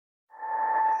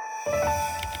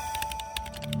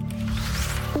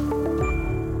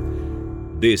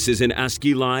This is an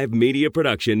ASCII Live media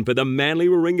production for the Manly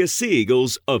Warringah Sea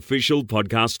Eagles official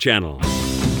podcast channel.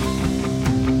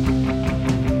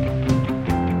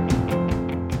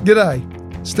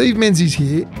 G'day, Steve Menzies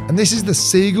here, and this is the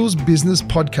Sea Eagles Business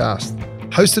Podcast,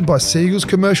 hosted by Sea Eagles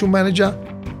Commercial Manager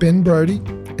Ben Brodie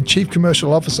and Chief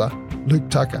Commercial Officer Luke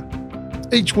Tucker.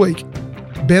 Each week,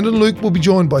 Ben and Luke will be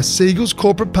joined by Sea Eagles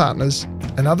corporate partners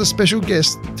and other special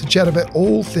guests to chat about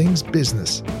all things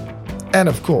business. And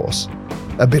of course,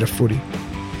 a bit of footy.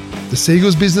 The Sea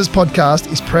Eagles Business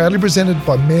Podcast is proudly presented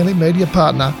by Manly media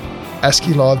partner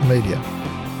ASCII Live Media.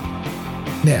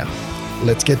 Now,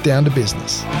 let's get down to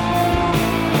business.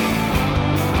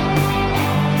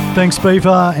 Thanks,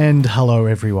 Beaver, and hello,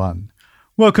 everyone.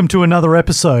 Welcome to another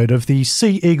episode of the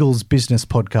Sea Eagles Business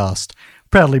Podcast,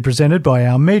 proudly presented by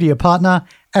our media partner,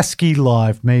 ASCII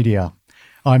Live Media.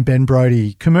 I'm Ben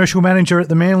Brodie, Commercial Manager at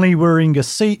the Manly Warringah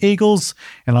Sea Eagles,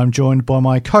 and I'm joined by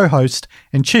my co-host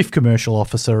and Chief Commercial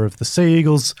Officer of the Sea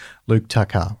Eagles, Luke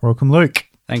Tucker. Welcome, Luke.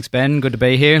 Thanks, Ben. Good to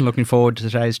be here. Looking forward to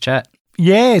today's chat.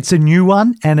 Yeah, it's a new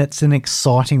one, and it's an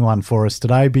exciting one for us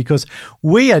today because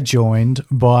we are joined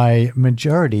by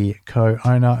majority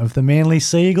co-owner of the Manly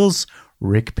Sea Eagles,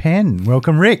 Rick Penn.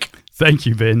 Welcome, Rick. Thank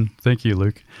you, Ben. Thank you,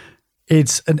 Luke.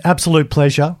 It's an absolute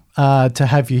pleasure to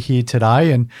have you here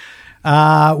today, and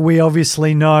we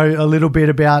obviously know a little bit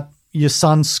about your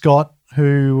son, Scott,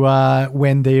 who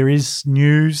when there is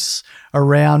news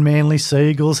around Manly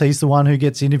Sea Eagles, he's the one who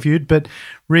gets interviewed. But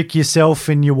Rick, yourself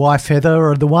and your wife, Heather,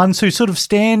 are the ones who sort of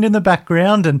stand in the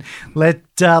background and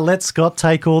let Scott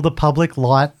take all the public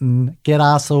light and get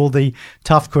asked all the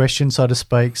tough questions, so to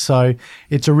speak. So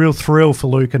it's a real thrill for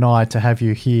Luke and I to have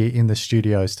you here in the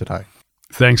studios today.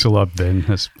 Thanks a lot, Ben.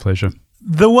 It's a pleasure.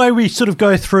 The way we sort of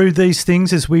go through these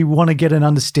things is we want to get an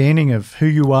understanding of who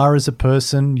you are as a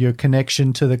person, your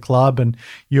connection to the club, and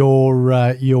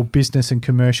your business and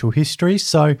commercial history.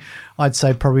 So I'd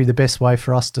say probably the best way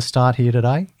for us to start here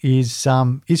today is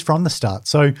from the start.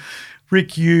 So,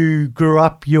 Rick, you grew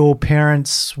up. Your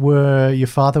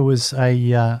father was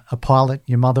a pilot.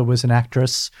 Your mother was an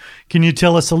actress. Can you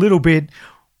tell us a little bit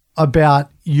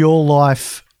about your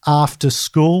life after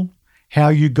school, how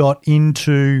you got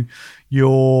into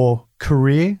your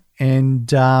career and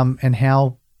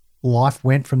how life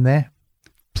went from there?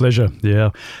 Pleasure,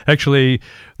 yeah. Actually,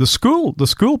 the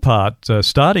school part,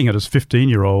 starting at as a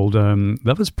 15-year-old,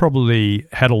 that was probably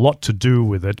had a lot to do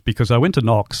with it because I went to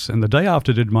Knox, and the day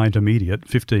after I did my intermediate,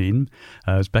 15,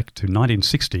 it was back to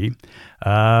 1960,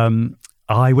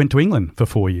 I went to England for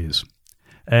 4 years.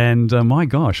 And my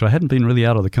gosh, I hadn't been really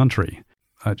out of the country.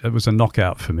 It was a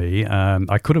knockout for me.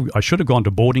 I should have gone to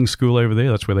boarding school over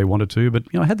there. That's where they wanted to. But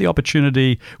I had the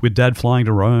opportunity with Dad flying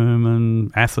to Rome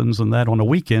and Athens and that on a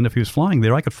weekend. If he was flying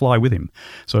there, I could fly with him.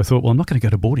 So I thought, well, I'm not going to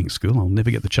go to boarding school. I'll never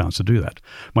get the chance to do that.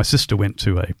 My sister went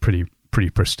to a pretty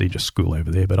prestigious school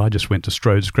over there, but I just went to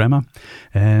Strode's Grammar,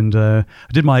 and I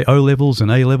did my O-levels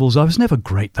and A-levels. I was never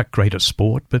that great at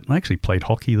sport, but I actually played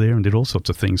hockey there and did all sorts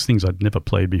of things I'd never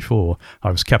played before.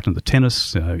 I was captain of the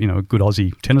tennis, a good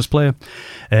Aussie tennis player,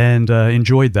 and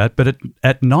enjoyed that. But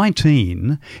at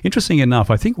 19, interesting enough,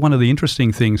 I think one of the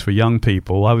interesting things for young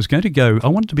people, I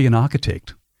wanted to be an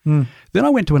architect. Then I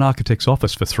went to an architect's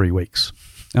office for 3 weeks,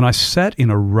 and I sat in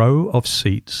a row of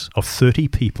seats of 30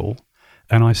 people.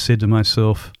 And I said to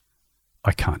myself,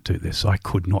 I can't do this. I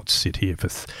could not sit here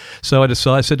So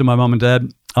I said to my mum and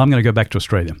dad, I'm going to go back to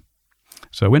Australia.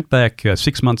 So I went back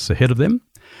 6 months ahead of them.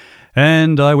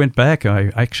 And I went back.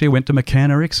 I actually went to McCann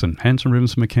Erickson, Hanson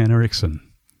Rooms McCann Erickson.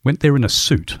 Went there in a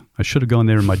suit. I should have gone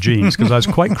there in my jeans because I was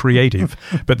quite creative,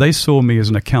 but they saw me as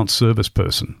an account service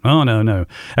person. Oh, no.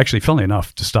 Actually, funnily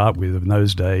enough, to start with, in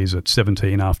those days at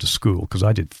 17 after school, because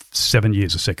I did 7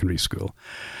 years of secondary school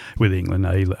with England,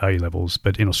 A-levels,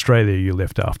 but in Australia you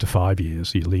left after 5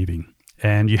 years, you're leaving.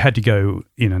 And you had to go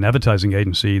in an advertising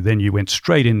agency, then you went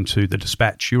straight into the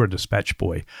dispatch. You were a dispatch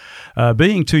boy.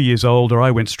 Being 2 years older,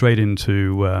 I went straight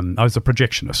into, I was a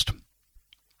projectionist.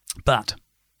 But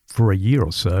for a year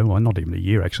or so, well, not even a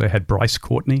year actually, I had Bryce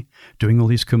Courtney doing all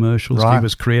these commercials. Right. He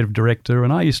was creative director,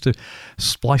 and I used to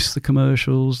splice the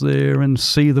commercials there and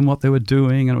see them what they were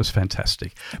doing, and it was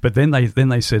fantastic. But then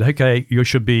they said, okay, you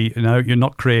should be, you're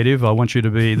not creative. I want you to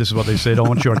be, this is what they said, I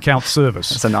want your account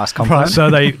service. That's a nice compliment.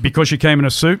 So because you came in a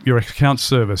suit, you're account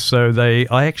service. So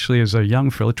I actually, as a young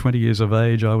fella, 20 years of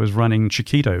age, I was running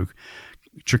Chiquito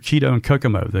and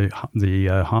Kokomo, the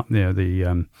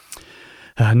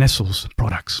Nestle's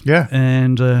products. Yeah.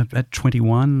 And at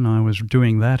 21, I was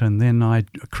doing that, and then I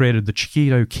created the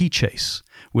Chiquito Key Chase,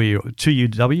 we're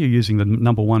 2UW, using the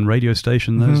number one radio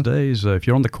station those days. If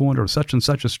you're on the corner of such and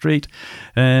such a street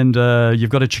and you've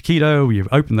got a Chiquito, you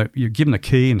give them the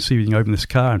key and see if you can open this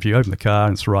car. And if you open the car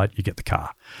and it's right, you get the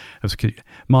car.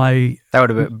 That would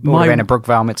have been a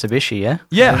Brookvale Mitsubishi, yeah?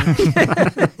 Yeah.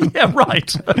 Yeah,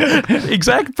 right.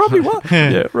 Exactly. Probably was.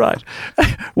 Yeah, right.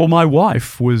 Well, my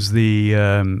wife was my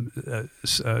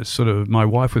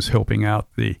wife was helping out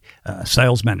the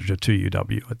sales manager to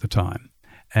UW at the time.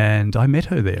 And I met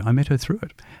her there. I met her through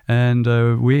it.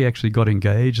 And we actually got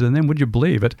engaged. And then, would you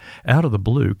believe it, out of the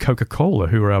blue, Coca-Cola,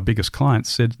 who are our biggest clients,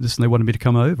 said, listen, they wanted me to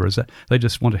come over. They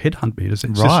just want to headhunt me as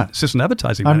assistant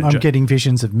advertising manager. I'm getting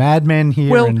visions of Mad Men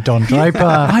here and Don Draper.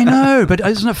 I know, but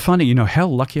isn't it funny, how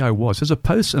lucky I was.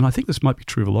 And I think this might be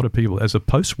true of a lot of people, as a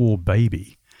post-war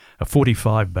baby, a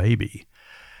 45 baby,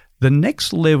 the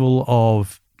next level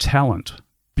of talent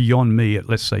beyond me at,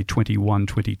 let's say, 21,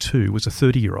 22, was a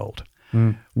 30-year-old.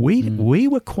 We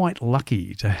were quite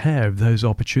lucky to have those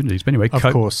opportunities. But anyway,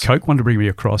 Coke wanted to bring me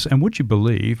across, and would you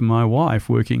believe, my wife,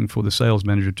 working for the sales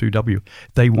manager at 2W,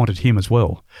 they wanted him as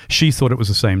well. She thought it was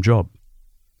the same job.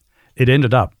 It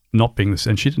ended up not being this,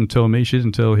 and she didn't tell me, she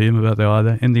didn't tell him about that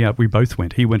either. In the end, we both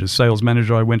went. He went as sales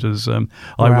manager, I went as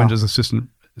assistant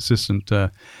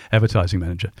advertising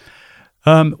manager.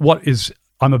 I'm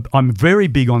very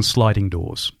big on sliding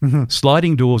doors,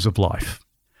 sliding doors of life.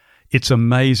 It's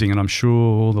amazing, and I'm sure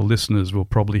all the listeners will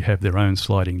probably have their own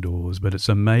sliding doors, but it's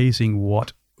amazing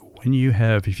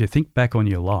if you think back on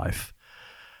your life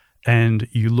and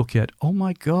you look at, oh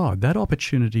my God, that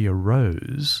opportunity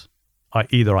arose,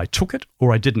 either I took it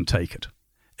or I didn't take it.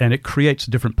 And it creates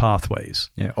different pathways.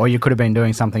 Yeah, or you could have been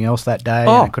doing something else that day,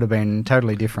 and it could have been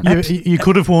totally different. You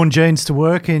could have worn jeans to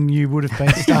work, and you would have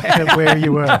been stuck at where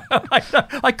you were.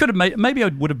 I could have maybe I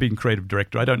would have been creative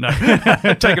director. I don't know.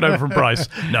 Take it over from Bryce.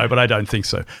 No, but I don't think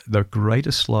so. The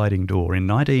greatest sliding door in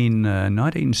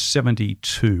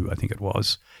 1972, I think it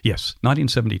was. Yes,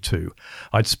 1972.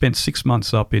 I'd spent 6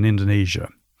 months up in Indonesia.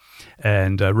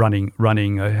 And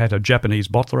running. I had a Japanese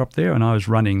bottler up there, and I was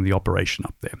running the operation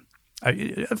up there.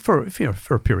 For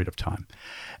a period of time.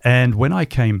 And when I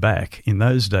came back, in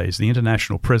those days, the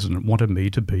international president wanted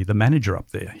me to be the manager up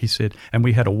there. He said, and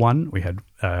we had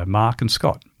Mark and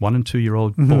Scott, 1 and 2 year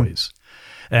old boys.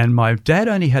 And my dad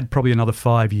only had probably another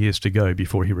 5 years to go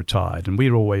before he retired. And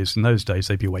we were always, in those days,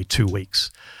 they'd be away 2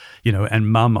 weeks.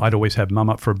 And Mum, I'd always have Mum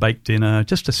up for a baked dinner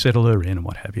just to settle her in and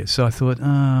what have you. So I thought,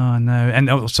 oh, no. And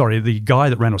the guy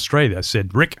that ran Australia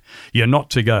said, Rick, you're not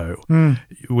to go.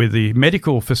 With the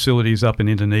medical facilities up in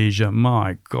Indonesia,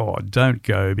 my God, don't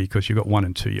go because you've got 1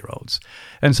 and 2 year olds.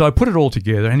 And so I put it all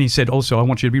together, and he said, also, I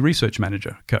want you to be research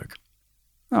manager, Coke.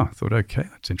 Oh, I thought, okay,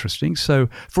 that's interesting. So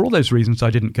for all those reasons, I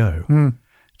didn't go. Do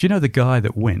you know the guy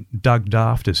that went, Doug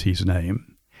Daft is his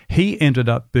name? He ended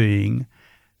up being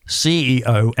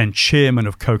CEO and chairman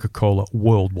of Coca-Cola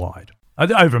worldwide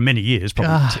over many years,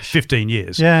 probably 15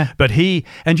 years. Yeah. But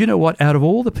and you know what? Out of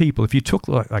all the people, if you took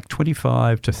like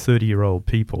 25 to 30-year-old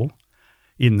people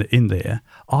in there,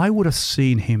 I would have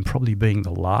seen him probably being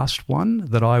the last one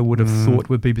that I would have thought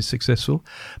would be successful.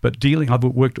 But I've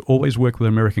always worked with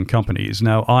American companies.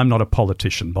 Now, I'm not a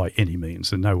politician by any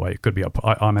means. In no way. It could be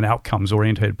I'm an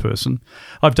outcomes-oriented person.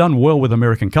 I've done well with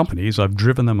American companies. I've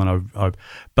driven them, and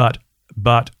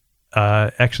But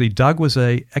actually, Doug was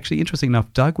interesting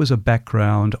enough, Doug was a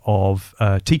background of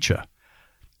teacher.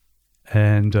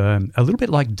 And a little bit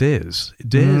like Des.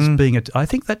 Des being I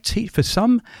think that for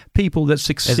some people that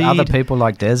succeed. There's other people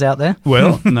like Des out there?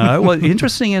 Well, no. Well,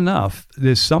 interesting enough,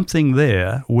 there's something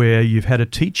there where you've had a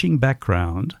teaching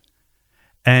background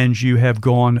and you have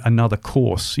gone another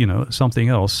course, something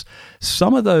else.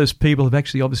 Some of those people have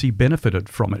actually obviously benefited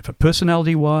from it. For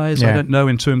personality-wise, I don't know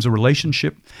in terms of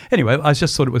relationship. Anyway, I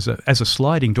just thought it was as a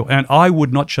sliding door. And I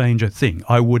would not change a thing.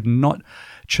 I would not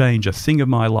change a thing of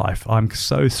my life. I'm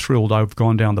so thrilled I've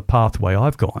gone down the pathway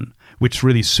I've gone, which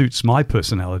really suits my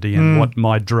personality and what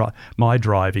my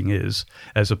driving is,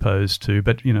 as opposed to.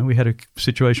 But we had a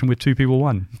situation where 2 people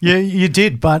won. Yeah, you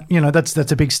did, but that's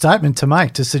a big statement to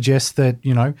make, to suggest that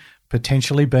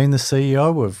potentially being the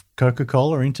CEO of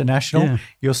Coca-Cola International,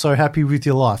 you're so happy with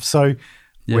your life. So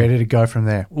where did it go from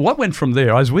there? What went from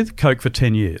there? I was with Coke for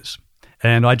 10 years.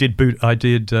 And I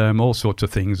did all sorts of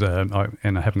things, and I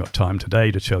haven't got time today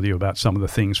to tell you about some of the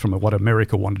things from what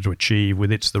America wanted to achieve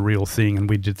with It's the Real Thing, and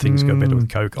we did things go better with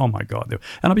Coke. Oh my God!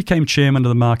 And I became chairman of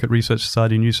the Market Research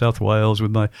Society in New South Wales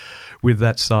with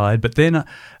that side. But then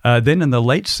in the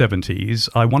late 70s,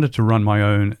 I wanted to run my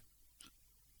own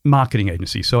marketing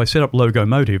agency, so I set up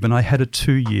Logomotive, and I had a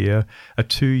two year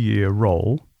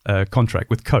role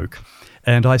contract with Coke.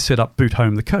 And I set up Boot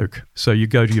Home the Coke. So you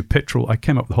go to your petrol. I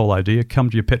came up with the whole idea. Come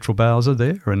to your petrol bowser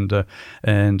there, and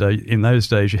in those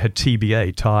days you had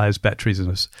TBA, tires, batteries,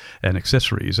 and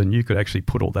accessories, and you could actually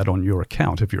put all that on your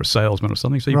account if you're a salesman or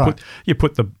something. So you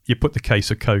put the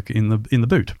case of Coke in the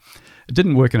boot. It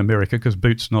didn't work in America because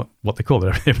Boot's not what they call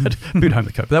it, but Boot Home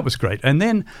the Coke. That was great. And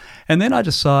then I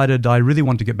decided I really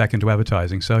wanted to get back into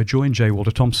advertising, so I joined J.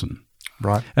 Walter Thompson.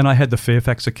 Right. And I had the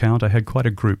Fairfax account. I had quite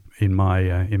a group in my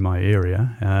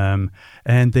area.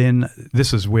 And then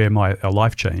this is where a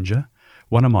life changer.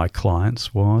 One of my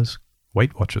clients was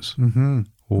Weight Watchers. Mm-hmm.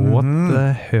 What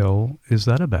the hell is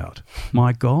that about?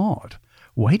 My God,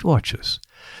 Weight Watchers.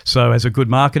 So as a good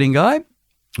marketing guy,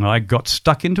 I got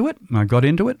stuck into it. I got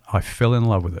into it. I fell in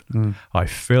love with it. I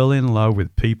fell in love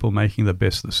with people making the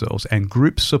best of themselves and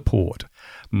group support.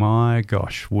 My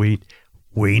gosh, we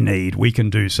can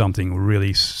do something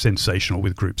really sensational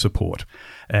with group support.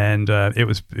 And it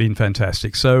was been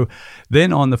fantastic. So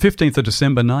then on the 15th of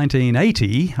December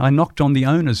 1980, I knocked on the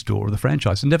owner's door of the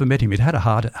franchise. I never met him. He'd had a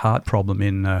heart problem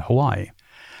in Hawaii.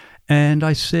 And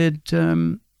I said,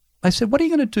 what are you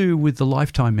going to do with the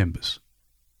lifetime members?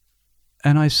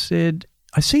 And I said,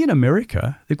 I see in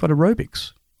America they've got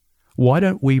aerobics. Why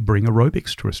don't we bring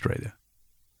aerobics to Australia?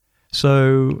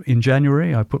 So in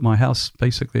January, I put my house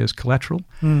basically as collateral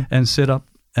and set up,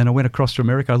 and I went across to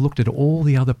America. I looked at all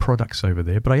the other products over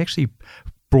there, but I actually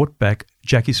brought back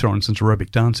Jackie Sorensen's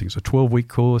aerobic dancing. It's a 12-week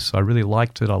course. I really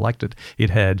liked it. It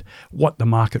had what the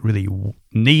market really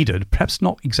needed, perhaps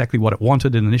not exactly what it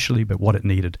wanted initially, but what it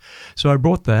needed. So I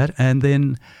brought that and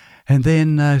then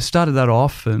started that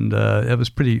off, and it was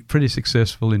pretty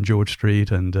successful in George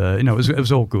Street, and it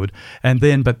was all good.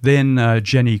 But then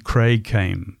Jenny Craig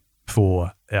came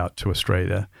out to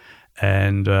Australia,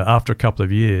 and after a couple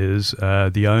of years,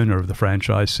 the owner of the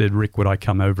franchise said, "Rick, would I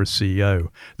come over as CEO?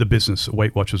 The business at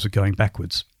Weight Watchers are going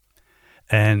backwards."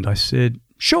 And I said,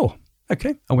 "Sure,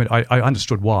 okay." I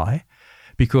understood why.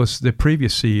 Because the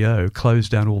previous CEO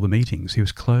closed down all the meetings. He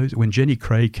was closed when Jenny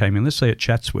Craig came in. Let's say at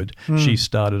Chatswood, she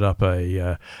started up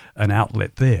an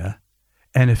outlet there.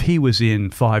 And if he was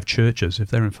in 5 churches, if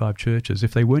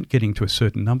they weren't getting to a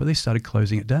certain number, they started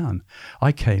closing it down.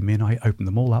 I came in, I opened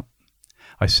them all up.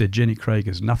 I said, Jenny Craig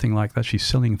is nothing like that. She's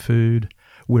selling food.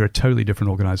 We're a totally different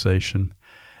organization.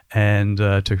 And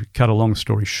to cut a long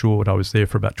story short, I was there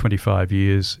for about 25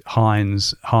 years.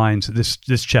 Heinz,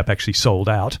 this chap actually sold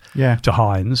out to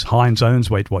Heinz. Heinz owns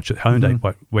Weight Watchers,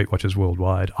 Weight Watchers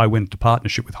worldwide. I went into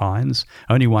partnership with Heinz,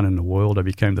 only one in the world. I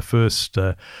became the first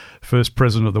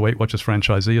president of the Weight Watchers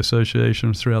Franchisee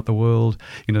Association throughout the world,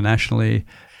 internationally.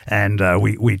 And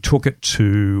we took it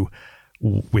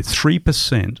with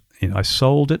 3%. I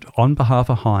sold it on behalf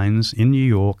of Heinz in New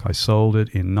York. I sold it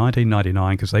in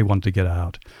 1999 because they wanted to get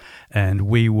out. And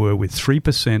we were, with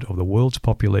 3% of the world's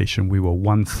population, we were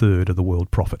 1/3 of the world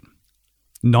profit.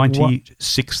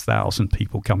 96,000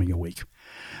 people coming a week.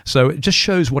 So it just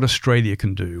shows what Australia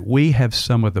can do. We have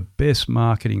some of the best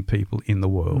marketing people in the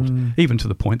world, even to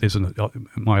the point there's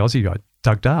my Aussie guy,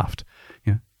 Doug Daft,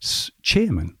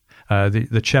 chairman,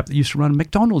 the chap that used to run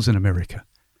McDonald's in America.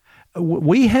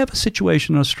 We have a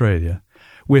situation in Australia.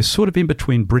 We're sort of in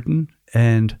between Britain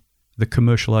and the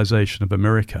commercialization of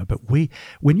America. But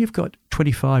when you've got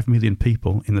 25 million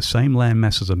people in the same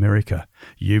landmass as America,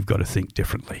 you've got to think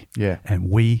differently. Yeah. And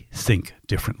we think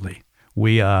differentently.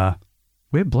 We're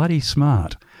bloody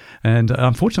smart. And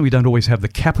unfortunately, we don't always have the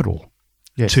capital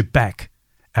to back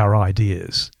our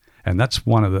ideas. And that's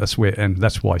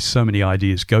that's why so many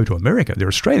ideas go to America. They're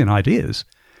Australian ideas,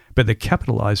 but they're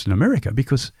capitalized in America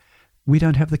because we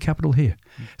don't have the capital here.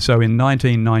 So in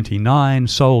 1999,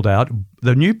 sold out.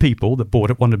 The new people that bought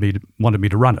it wanted me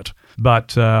to run it.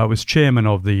 But I was chairman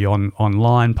of the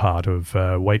online part of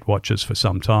Weight Watchers for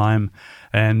some time.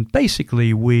 And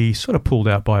basically, we sort of pulled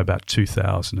out by about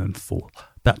 2004.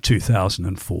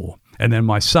 And then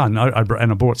my son, I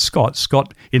brought Scott.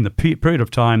 Scott, in the period of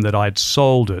time that I'd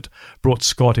sold it, brought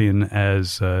Scott in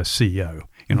as CEO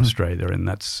in Australia, and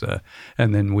that's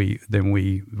and then we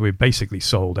basically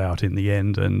sold out in the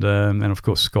end, and of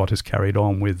course Scott has carried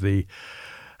on with the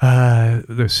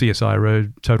CSI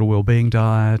Road Total Wellbeing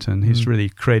Diet, and he's really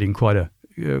creating quite a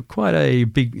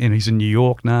big. He's in New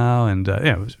York now, and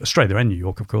Australia and New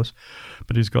York, of course,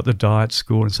 but he's got the diet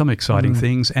school and some exciting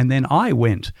things. And then I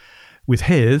went with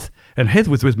Heath, and Heath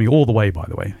was with me all the way, by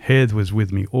the way. Heath was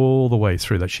with me all the way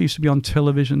through that. She used to be on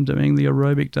television doing the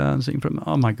aerobic dancing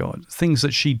oh my God, things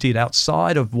that she did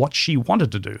outside of what she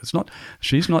wanted to do.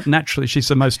 She's not naturally, she's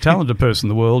the most talented person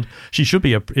in the world. She should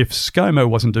be, if ScoMo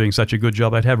wasn't doing such a good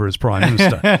job, I'd have her as Prime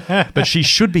Minister. But she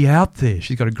should be out there.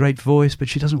 She's got a great voice, but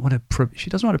she doesn't want to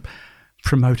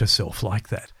promote herself like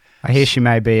that. I hear she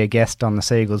may be a guest on the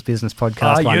Seagulls Business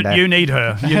Podcast one day. You need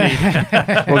her. You need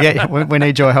her. We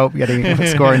need your help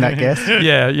scoring that guest.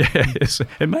 Yes.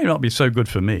 It may not be so good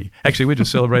for me. Actually, we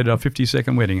just celebrated our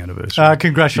 52nd wedding anniversary.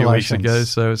 Congratulations. A few weeks ago,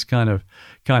 so it's kind of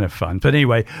fun. But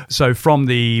anyway, so from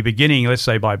the beginning, let's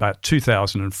say by about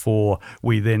 2004,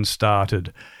 we then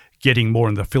started getting more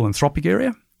in the philanthropic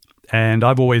area. And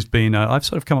I've always been, I've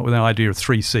sort of come up with an idea of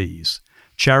 3 C's: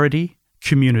 charity,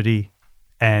 community,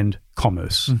 and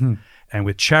commerce. Mm-hmm. And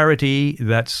with charity,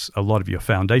 that's a lot of your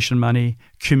foundation money.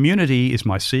 Community is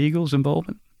my Seagulls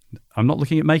involvement. I'm not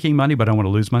looking at making money, but I don't want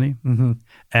to lose money. Mm-hmm.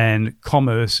 And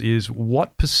commerce is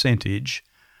what percentage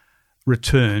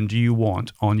return do you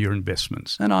want on your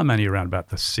investments? And I'm only around about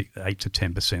the 8 to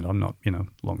 10%. I'm not,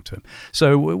 long term.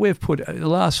 So we've put the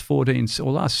last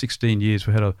 16 years,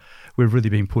 we've really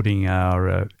been putting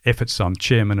our efforts. I'm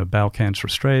chairman of Bowel Cancer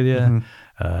Australia. Mm-hmm.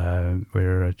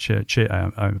 We're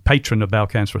a patron of Bowel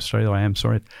Cancer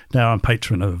Australia. Now I'm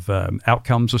patron of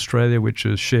Outcomes Australia, which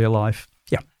is Share Life.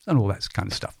 Yeah, and all that kind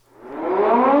of stuff.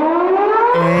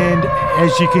 And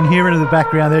as you can hear in the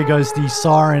background, there goes the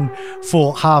siren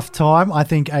for halftime. I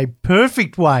think a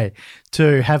perfect way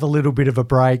to have a little bit of a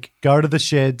break, go to the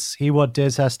sheds, hear what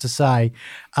Des has to say,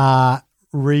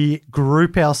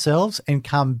 regroup ourselves and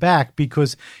come back,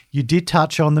 because you did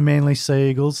touch on the Manly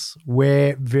Seagulls.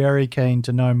 We're very keen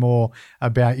to know more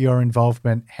about your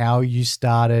involvement, how you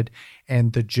started,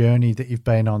 and the journey that you've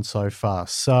been on so far.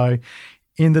 So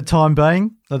in the time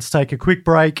being, let's take a quick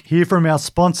break, hear from our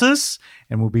sponsors,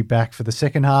 and we'll be back for the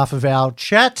second half of our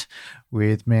chat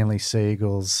with Manly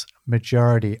Seagulls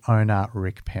majority owner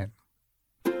Rick Penn.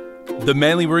 The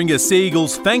Manly Warringah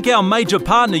Seagulls thank our major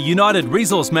partner United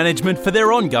Resource Management for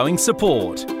their ongoing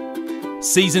support.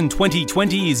 Season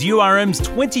 2020 is URM's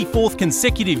 24th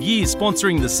consecutive year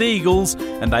sponsoring the Seagulls,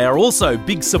 and they are also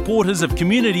big supporters of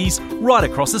communities right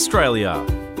across Australia.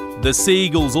 The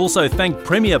Seagulls also thank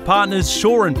Premier Partners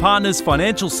Shaw and Partners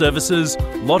Financial Services,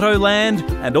 Lotto Land,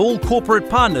 and all corporate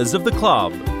partners of the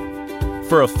club.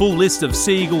 For a full list of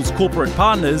Seagulls corporate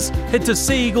partners, head to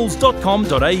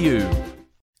seagulls.com.au.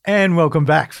 And welcome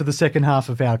back for the second half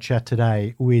of our chat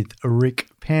today with Rick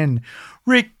Penn.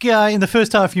 Rick, in the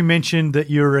first half you mentioned that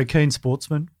you were a keen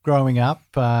sportsman growing up.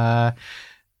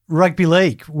 Rugby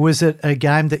league, was it a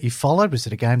game that you followed? Was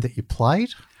it a game that you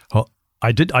played? Oh,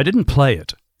 I didn't play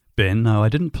it, Ben. No, I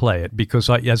didn't play it because,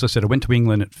 as I said, I went to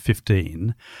England at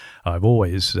 15. I've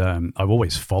always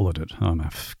followed it. I'm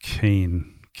a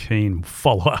keen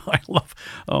follower.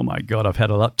 Oh my God, I've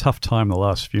had a tough time the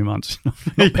last few months not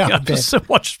being able to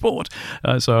watch sport.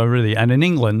 And in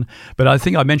England, but I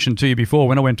think I mentioned to you before,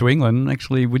 when I went to England,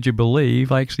 actually, would you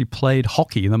believe, I actually played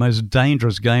hockey, the most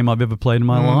dangerous game I've ever played in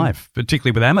my life,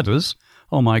 particularly with amateurs.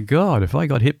 Oh my God, if I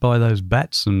got hit by those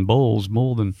bats and balls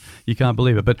more than you can't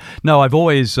believe it. But no, I've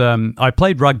always, I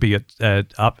played rugby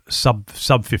at sub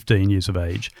 15 years of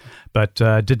age, but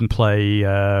didn't play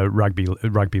rugby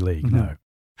league, no.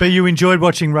 But you enjoyed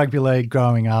watching rugby league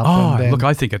growing up. Look,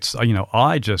 I think it's,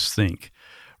 I just think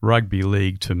rugby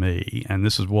league to me, and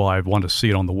this is why I want to see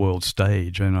it on the world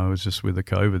stage. And I was just with the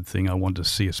COVID thing, I wanted to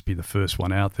see us be the first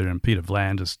one out there. And Peter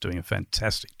V'landers doing a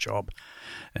fantastic job,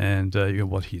 and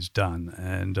what he's done.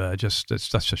 And it's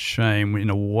such a shame.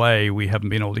 In a way, we haven't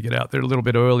been able to get out there a little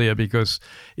bit earlier, because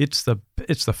it's the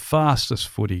fastest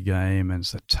footy game and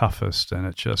it's the toughest, and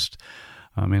it just.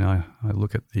 I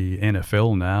look at the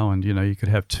NFL now, and you could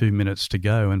have 2 minutes to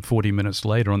go, and 40 minutes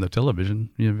later on the television,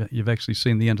 you've actually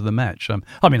seen the end of the match. I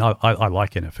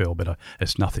like NFL, but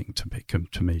it's nothing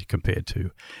to me compared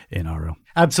to NRL.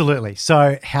 Absolutely.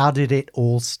 So, how did it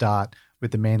all start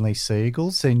with the Manly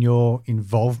Seagulls and your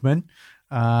involvement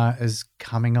as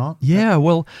coming on? Yeah,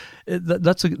 well,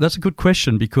 that's a good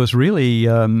question, because really,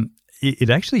 it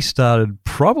actually started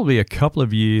probably a couple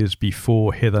of years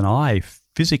before Heather and I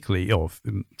physically, or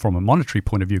from a monetary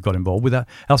point of view, got involved with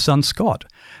our son Scott.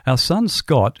 Our son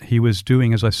Scott, he was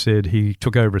doing, as I said, he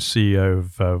took over as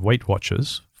CEO of Weight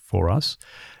Watchers for us,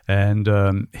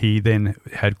 and he then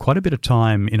had quite a bit of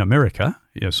time in America,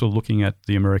 sort of looking at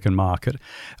the American market,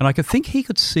 and I could think he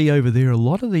could see over there a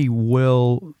lot of the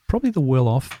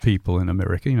well-off people in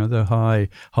America, the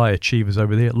high achievers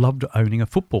over there, loved owning a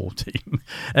football team,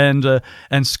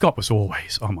 and Scott was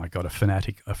always, oh my God, a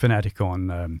fanatic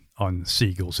on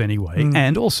Seagulls anyway,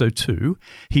 and also too,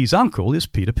 his uncle is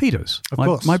Peter Peters,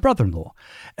 my brother-in-law,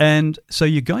 and so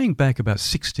you're going back about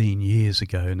 16 years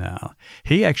ago now.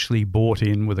 He actually bought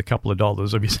in with a couple of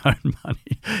dollars of his own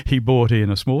money. He bought in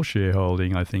a small shareholding,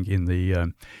 I think, in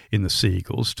the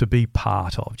Seagulls, to be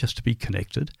part of, just to be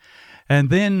connected. And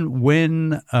then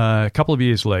when a couple of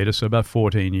years later, so about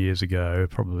 14 years ago,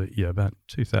 probably, about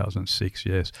 2006,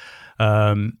 yes,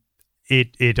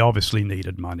 it obviously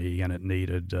needed money, and it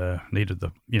needed the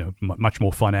much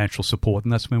more financial support,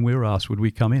 and that's when we were asked, would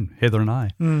we come in, Heather and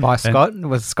I. By Scott?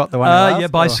 Was Scott the one who asked? Yeah,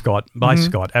 by Scott.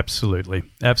 Scott, absolutely.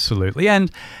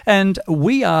 And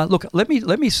we are, look, let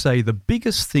me say the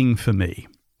biggest thing for me,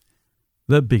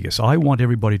 I want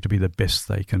everybody to be the best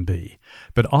they can be.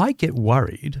 But I get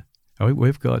worried.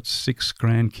 We've got 6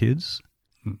 grandkids.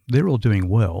 They're all doing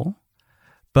well.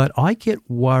 But I get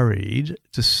worried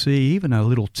to see even a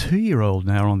little 2-year-old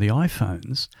now on the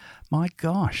iPhones. My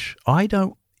gosh, I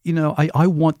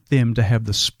want them to have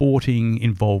the sporting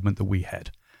involvement that we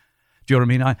had. Do you know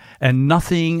what I mean? And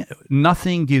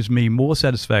nothing gives me more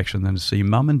satisfaction than to see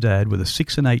mum and dad with a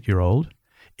 6 and 8-year-old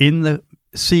in the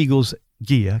Seagulls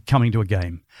gear coming to a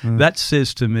game. That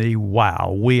says to me,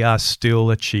 wow, we are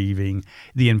still achieving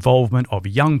the involvement of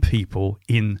young people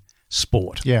in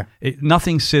sport. Yeah.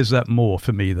 Nothing says that more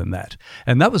for me than that.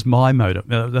 And that was my motive.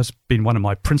 That's been one of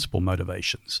my principal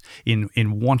motivations in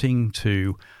wanting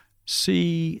to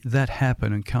see that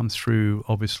happen and come through,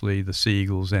 obviously, the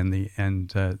Seagulls and the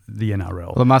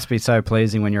NRL. Well, it must be so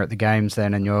pleasing when you're at the games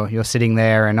then and you're sitting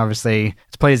there, and obviously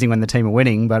it's pleasing when the team are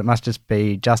winning, but it must just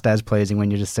be just as pleasing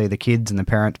when you just see the kids and the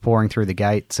parents pouring through the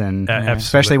gates, and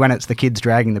especially when it's the kids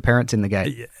dragging the parents in the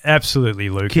gate. Absolutely,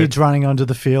 Luke. Kids running onto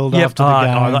the field after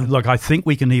the game. Look, I think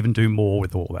we can even do more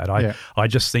with all that. I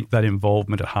just think that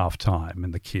involvement at halftime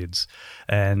and the kids.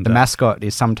 And the mascot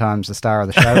is sometimes the star of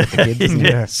the show with the kids. Isn't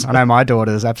Yes. It? I know my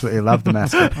daughters absolutely love the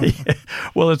mascot. Yeah.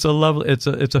 Well, it's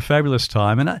a fabulous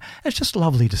time, and it's just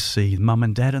lovely to see mum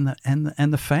and dad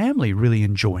and the family really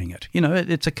enjoying it.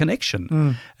 It's a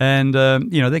connection, and they're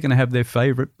going to have their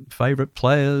favorite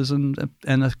players and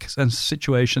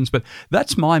situations. But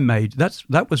that's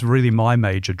that was really my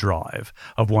major drive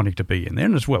of wanting to be in there,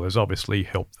 and as well as obviously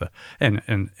help and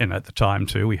at the time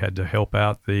too, we had to help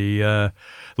out the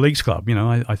Leagues Club.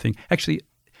 I think actually.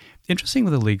 Interesting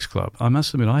with the Leagues Club, I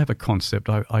must admit, I have a concept.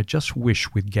 I just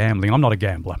wish with gambling, I'm not a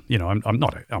gambler.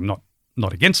 I'm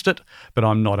not against it, but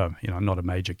I'm not a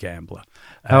major gambler.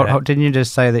 Didn't you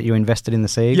just say that you invested in the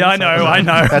Seagulls? Yeah, I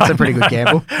know. That's a pretty good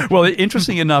gamble. Well,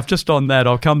 interesting enough, just on that,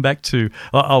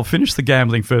 I'll finish the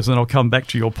gambling first, and then I'll come back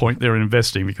to your point there in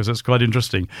investing, because it's quite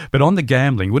interesting. But on the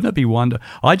gambling, wouldn't it be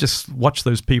I just watch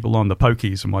those people on the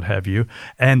pokies and what have you,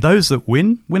 and those that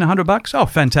win $100, oh,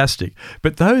 fantastic.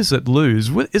 But those that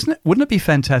lose, wouldn't it be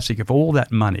fantastic if all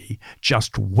that money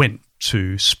just went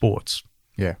to sports?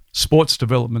 Yeah. Sports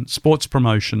development, sports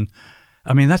promotion.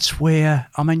 I mean, that's where,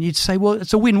 you'd say, well,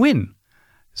 it's a win-win.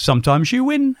 Sometimes you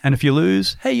win, and if you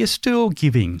lose, hey, you're still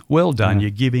giving. Well done,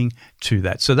 You're giving to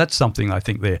that. So that's something I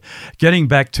think there. Getting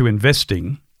back to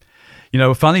investing,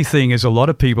 a funny thing is a lot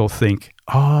of people think,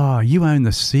 you own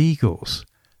the Seagulls.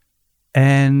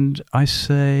 And I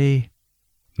say,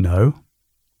 no.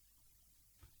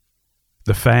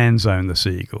 The fans own the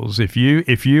Seagulls. If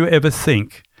you ever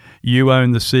think you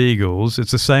own the Seagulls,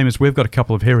 it's the same as we've got a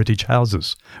couple of heritage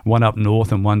houses, one up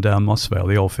north and one down Mossvale,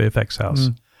 the old Fairfax house.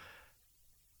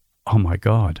 Oh, my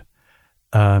God.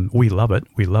 We love it.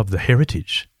 We love the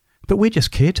heritage. But we're just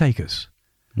caretakers.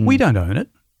 We don't own it.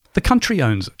 The country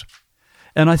owns it.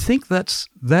 And I think that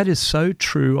is so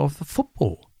true of the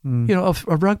football, of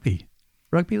rugby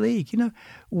league.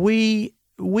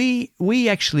 We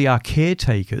actually are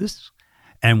caretakers,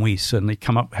 and we certainly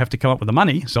have to come up with the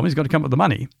money. Somebody's got to come up with the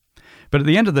money. But at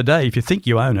the end of the day, if you think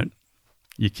you own it,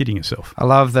 you're kidding yourself. I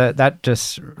love that. That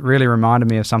just really reminded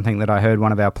me of something that I heard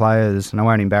one of our players, and I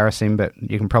won't embarrass him, but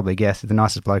you can probably guess, he's the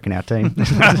nicest bloke in our team.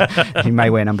 He may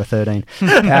wear number 13.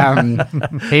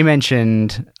 He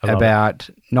mentioned about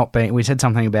not being, we said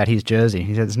something about his jersey.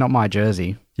 He said, it's not my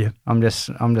jersey. Yeah. I'm just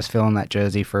filling that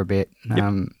jersey for a bit.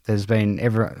 Yep. There's been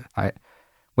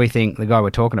we think the guy we're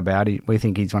talking about, we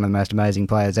think he's one of the most amazing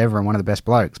players ever and one of the best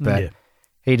blokes, but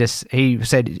he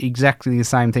said exactly the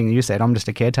same thing that you said. I'm just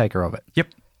a caretaker of it.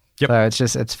 Yep. So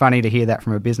it's funny to hear that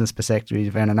from a business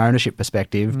perspective and an ownership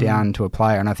perspective down to a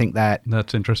player, and I think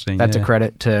that's interesting. That's a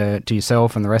credit to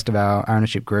yourself and the rest of our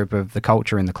ownership group of the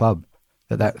culture in the club.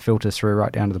 That filters through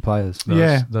right down to the players.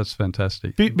 That's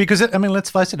fantastic. Because let's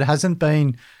face it hasn't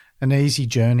been an easy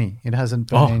journey. It hasn't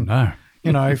been. Oh no.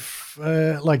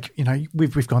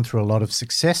 We've gone through a lot of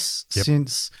success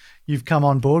since you've come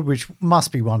on board, which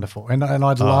must be wonderful. And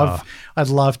I'd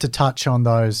love to touch on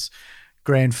those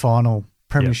grand final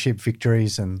premiership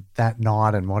victories and that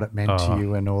night and what it meant to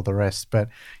you and all the rest. But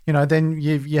then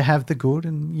you have the good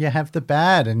and you have the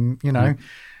bad, and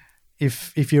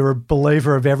if you're a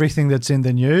believer of everything that's in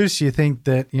the news, you think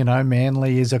that,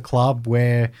 Manly is a club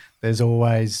where there's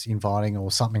always inviting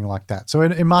or something like that. So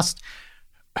it must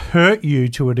hurt you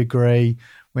to a degree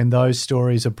when those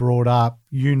stories are brought up,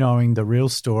 you knowing the real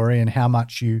story and how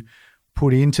much you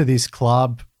put into this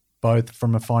club, both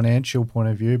from a financial point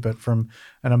of view, but from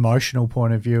an emotional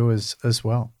point of view as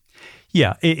well.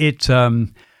 Yeah,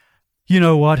 you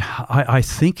know what? I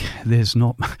think there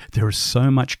is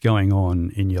so much going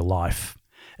on in your life,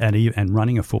 and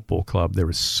running a football club, there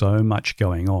is so much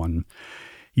going on.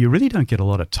 You really don't get a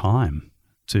lot of time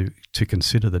to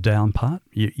consider the down part.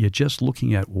 You're just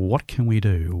looking at what can we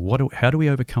do? How do we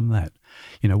overcome that?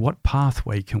 What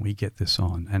pathway can we get this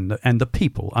on? And the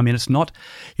people. I mean, it's not,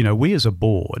 we as a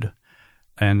board.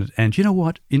 And you know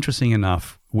what? Interesting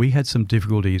enough, we had some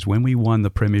difficulties when we won the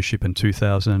premiership in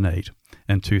 2008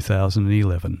 and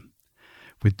 2011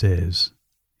 with Des.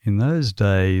 In those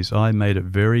days, I made it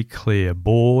very clear,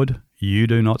 board, you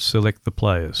do not select the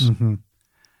players. Mm-hmm.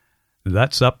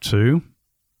 That's up to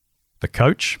the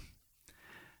coach,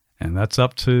 and that's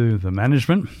up to the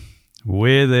management.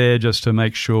 We're there just to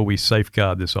make sure we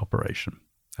safeguard this operation,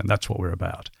 and that's what we're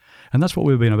about. And that's what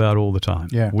we've been about all the time.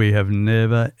 Yeah. We have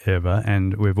never, ever,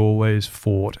 and we've always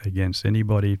fought against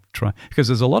anybody because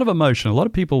there's a lot of emotion. A lot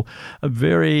of people are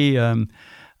very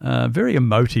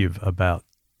emotive about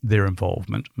their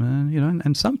involvement,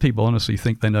 and some people honestly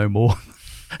think they know more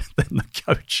than the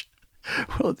coach.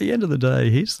 Well, at the end of the day,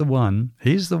 he's the one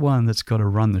that's got to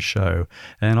run the show.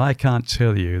 And I can't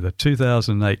tell you that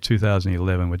 2008,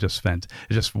 2011 were just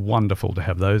wonderful to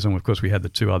have those. And of course, we had the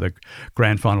two other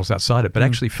grand finals outside it. But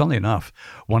actually, funnily enough,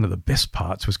 one of the best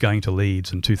parts was going to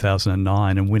Leeds in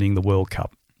 2009 and winning the World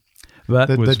Cup.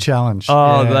 The challenge.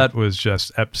 Oh, yeah. That was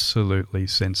just absolutely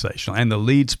sensational. And the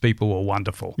Leeds people were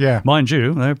wonderful. Yeah. Mind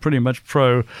you, they're pretty much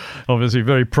obviously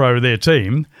very pro their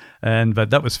team.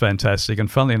 But that was fantastic.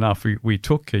 And funnily enough, we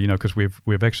took, because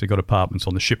we've actually got apartments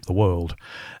on the ship The World.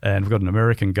 And we've got an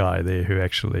American guy there who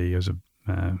actually is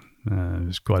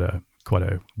quite a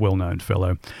well-known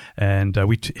fellow, and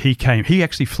he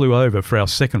actually flew over for our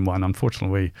second one.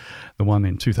 Unfortunately, the one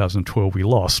in 2012 we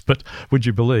lost, but would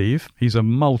you believe he's a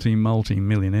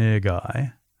multi-millionaire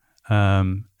guy,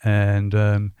 and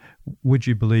would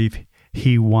you believe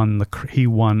he won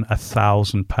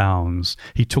 £1,000.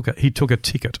 He took a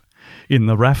ticket in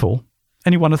the raffle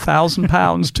and he won £1,000,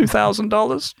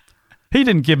 $2,000. He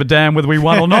didn't give a damn whether we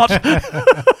won or not. I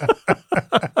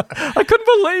couldn't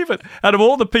believe it. Out of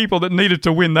all the people that needed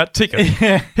to win that ticket,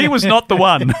 he was not the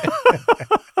one.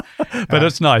 But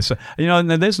it's nice.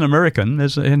 And there's an American,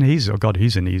 and he's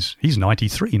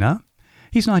 93 now.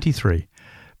 He's 93.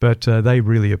 But they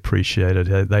really appreciate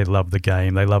it. They love the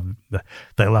game. They love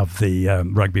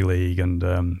the rugby league, and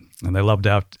they loved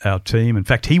our team. In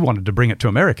fact, he wanted to bring it to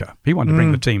America. He wanted to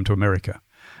bring the team to America.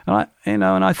 And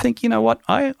I think,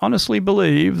 I honestly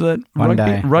believe that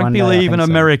rugby league in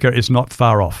America is not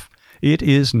far off. It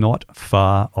is not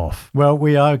far off. Well,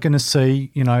 we are going to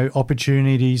see,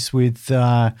 opportunities with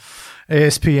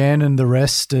ESPN and the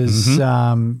rest as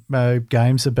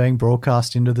games are being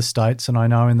broadcast into the States. And I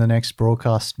know in the next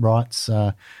broadcast rights,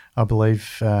 I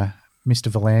believe Mr.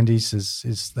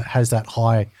 Volandis has that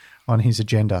high on his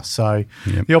agenda. So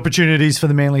the opportunities for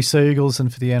the Manly Seagulls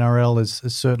and for the NRL is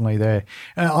certainly there.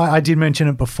 I did mention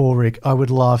it before, Rick. I would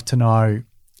love to know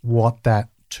what that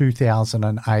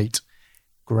 2008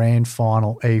 grand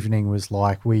final evening was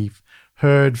like. We've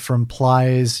heard from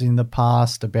players in the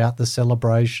past about the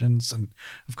celebrations, and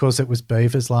of course it was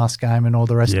Beaver's last game and all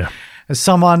the rest. Yeah. As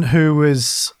someone who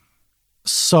was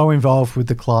so involved with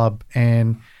the club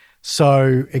and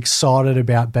so excited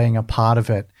about being a part of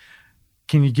it,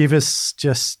 can you give us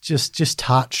just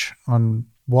touch on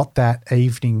what that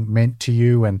evening meant to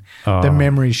you and the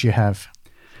memories you have?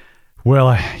 Well,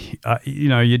 I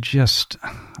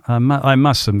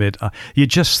must admit, you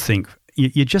just think,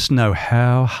 you just know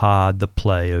how hard the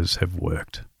players have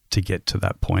worked to get to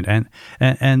that point, and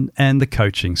the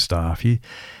coaching staff.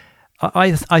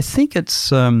 I think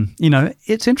it's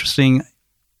it's interesting.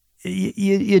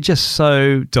 You're just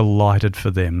so delighted for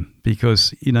them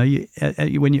because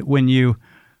when you're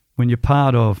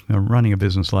part of running a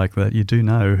business like that, you do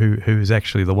know who's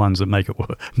actually the ones that make it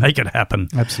happen.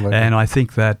 Absolutely. And I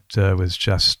think that was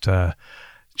just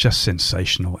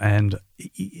sensational. And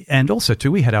also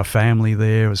too, we had our family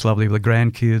there. It was lovely with the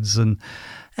grandkids, and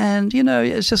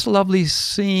it's just lovely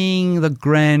seeing the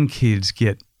grandkids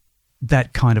get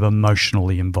that kind of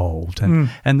emotionally involved.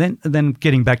 And then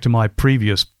getting back to my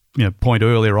previous point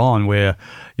earlier on, where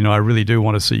I really do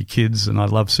want to see kids, and I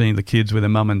love seeing the kids with their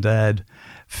mum and dad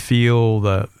feel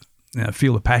the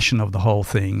passion of the whole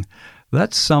thing.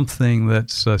 That's something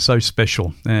that's so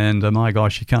special. And my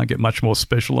gosh, you can't get much more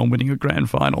special on winning a grand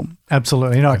final.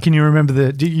 Absolutely. No, can you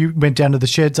remember you went down to the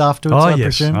sheds afterwards, I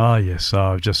presume? Oh, yes.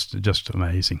 Oh, just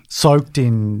amazing. Soaked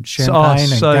in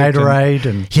champagne and Gatorade.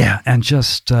 And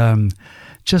just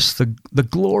the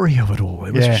glory of it all.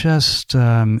 It was just,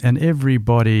 and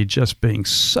everybody just being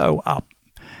so up.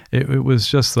 It was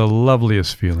just the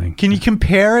loveliest feeling. Can you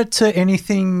compare it to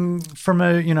anything from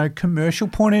a commercial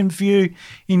point of view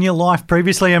in your life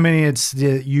previously? I mean, it's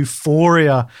the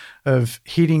euphoria of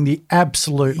hitting the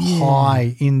absolute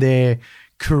high in their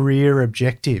career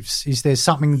objectives. Is there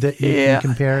something that you can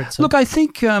compare it to? Look, I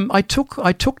think I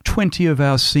took 20 of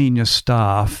our senior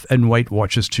staff and Weight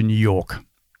Watchers to New York,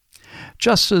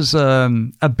 just as a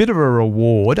bit of a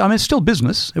reward. I mean, it's still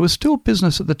business. It was still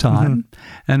business at the time,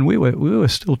 and we were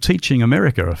still teaching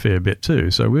America a fair bit too.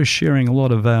 So we were sharing a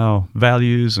lot of our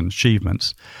values and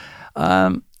achievements.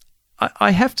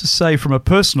 I have to say, from a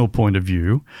personal point of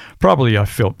view, probably I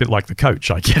felt a bit like the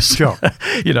coach, I guess. Sure.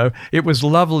 It was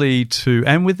lovely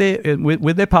and with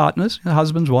their partners,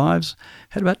 husbands, wives,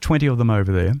 had about 20 of them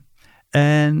over there,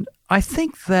 and I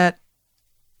think that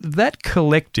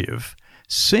collective.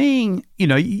 Seeing,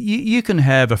 you can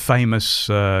have a famous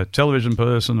television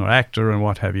person or actor and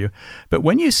what have you, but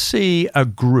when you see a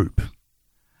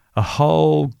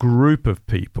whole group of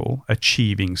people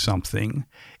achieving something,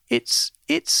 it's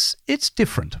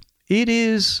different.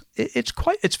 It's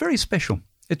very special.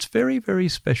 It's very, very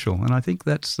special, and I think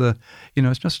that's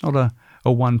it's just not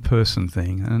a one person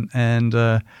thing, and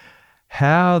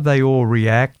how they all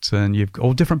react, and you've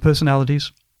all different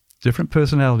personalities,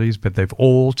 but they've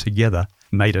all together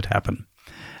made it happen.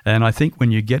 And I think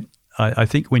when you get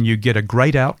a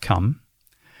great outcome,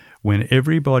 when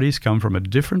everybody's come from a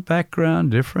different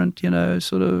background, different,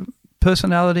 sort of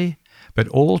personality, but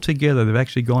all together they've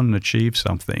actually gone and achieved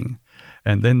something,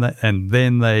 and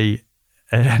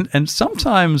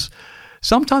sometimes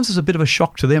it's a bit of a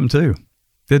shock to them too.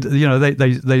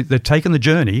 They've taken the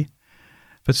journey,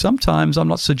 but sometimes I'm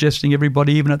not suggesting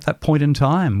everybody, even at that point in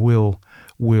time, will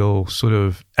sort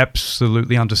of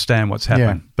absolutely understand what's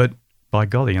happened. Yeah. But by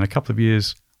golly, in a couple of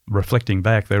years, reflecting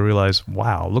back, they realise,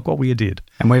 wow, look what we did.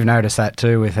 And we've noticed that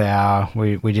too with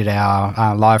we did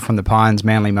our Live from the Pines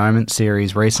Manly Moments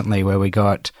series recently, where we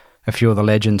got a few of the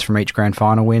legends from each grand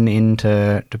final win in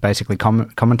to basically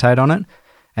commentate on it.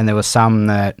 And there was some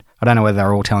that, I don't know whether they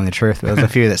were all telling the truth, but there was a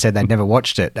few that said they'd never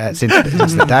watched it since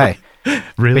the day.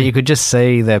 Really? But you could just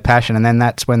see their passion, and then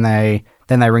that's when they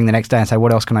ring the next day and say,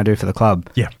 what else can I do for the club?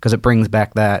 Yeah. Because it brings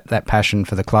back that passion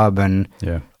for the club, and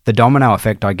the domino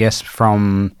effect, I guess,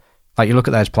 from, like, you look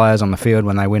at those players on the field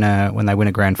when they win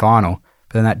a grand final,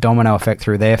 but then that domino effect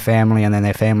through their family and then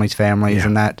their families' families,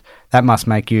 and that must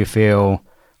make you feel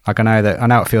like, I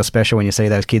know it feels special when you see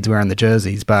those kids wearing the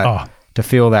jerseys, but to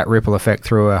feel that ripple effect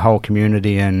through a whole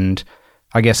community, and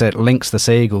I guess it links the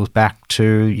Seagulls back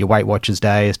to your Weight Watchers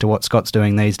days, to what Scott's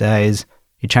doing these days.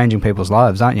 You're changing people's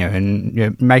lives, aren't you? And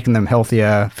you're making them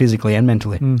healthier physically and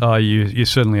mentally. Oh, you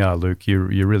certainly are, Luke. You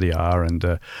really are.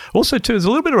 And also, too, there's a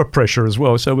little bit of a pressure as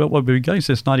well. So we've been going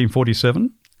since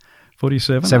 1947.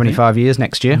 75 years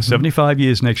next year. 75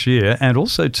 years next year. And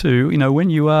also, too, when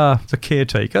you are the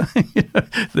caretaker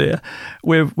there,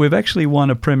 we've actually won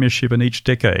a premiership in each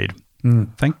decade.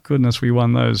 Thank goodness we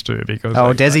won those two, because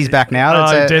Desi's back now.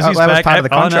 Desi's that was part of the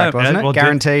contract, wasn't it?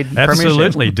 Guaranteed premiership.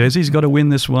 Absolutely, Desi's got to win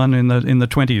this one in the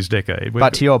 20s decade.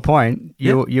 But to your point,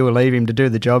 you will leave him to do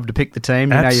the job, to pick the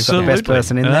team. You know you've got the best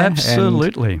person in there.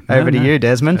 Absolutely. Over to you,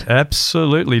 Desmond.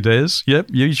 Absolutely, Des. Yep.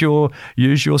 Use your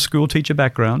school teacher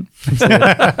background.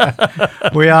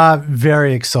 We are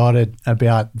very excited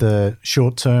about the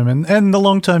short term and the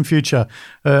long term future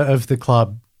of the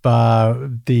club.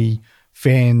 The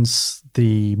fans,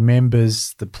 the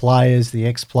members, the players, the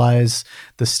ex-players,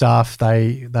 the staff,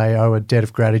 they owe a debt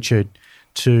of gratitude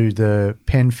to the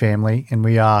Penn family, and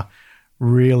we are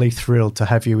really thrilled to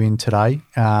have you in today.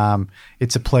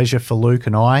 It's a pleasure for Luke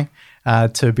and I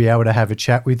to be able to have a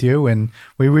chat with you, and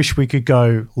we wish we could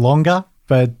go longer,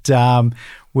 but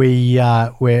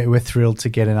we're thrilled to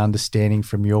get an understanding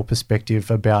from your perspective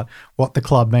about what the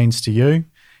club means to you,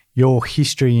 your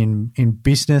history in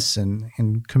business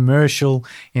and commercial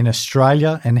in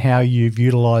Australia, and how you've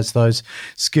utilised those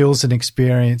skills and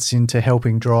experience into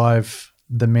helping drive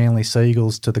the Manly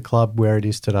Seagulls to the club where it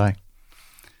is today.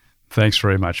 Thanks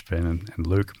very much, Ben and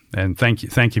Luke, and thank you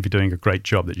for doing a great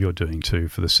job that you're doing too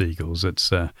for the Seagulls. It's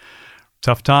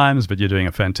tough times, but you're doing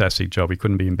a fantastic job. We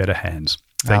couldn't be in better hands.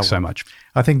 Thanks so much.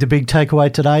 I think the big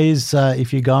takeaway today is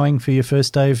if you're going for your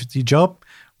first day of your job,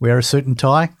 wear a suit and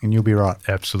tie, and you'll be right.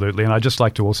 Absolutely. And I'd just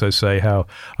like to also say how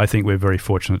I think we're very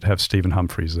fortunate to have Stephen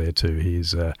Humphries there too.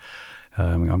 He's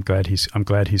I'm glad he's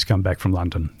come back from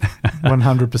London.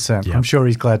 100%. Yeah. I'm sure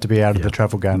he's glad to be out of the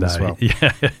travel game as well.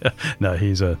 Yeah. No,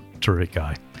 he's a terrific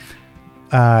guy.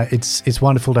 It's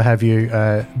wonderful to have you.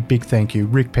 Big thank you,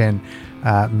 Rick Penn,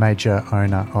 major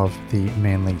owner of the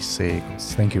Manly Sea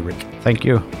Eagles. Thank you, Rick. Thank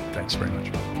you. Thanks very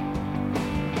much.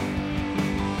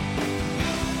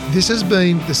 This has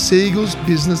been the Sea Eagles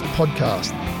Business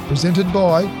Podcast, presented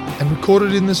by and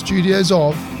recorded in the studios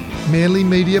of Manly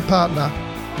media partner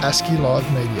ASCII Live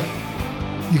Media.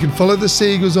 You can follow the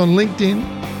Sea Eagles on LinkedIn.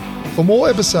 For more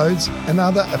episodes and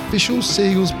other official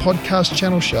Sea Eagles podcast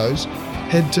channel shows,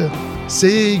 head to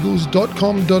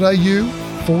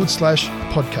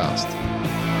seaeagles.com.au/podcast.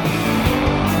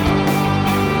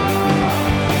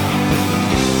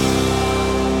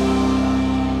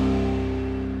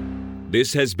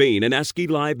 This has been an ASCII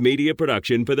Live media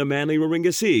production for the Manly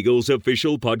Warringah Sea Eagles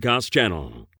official podcast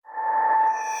channel.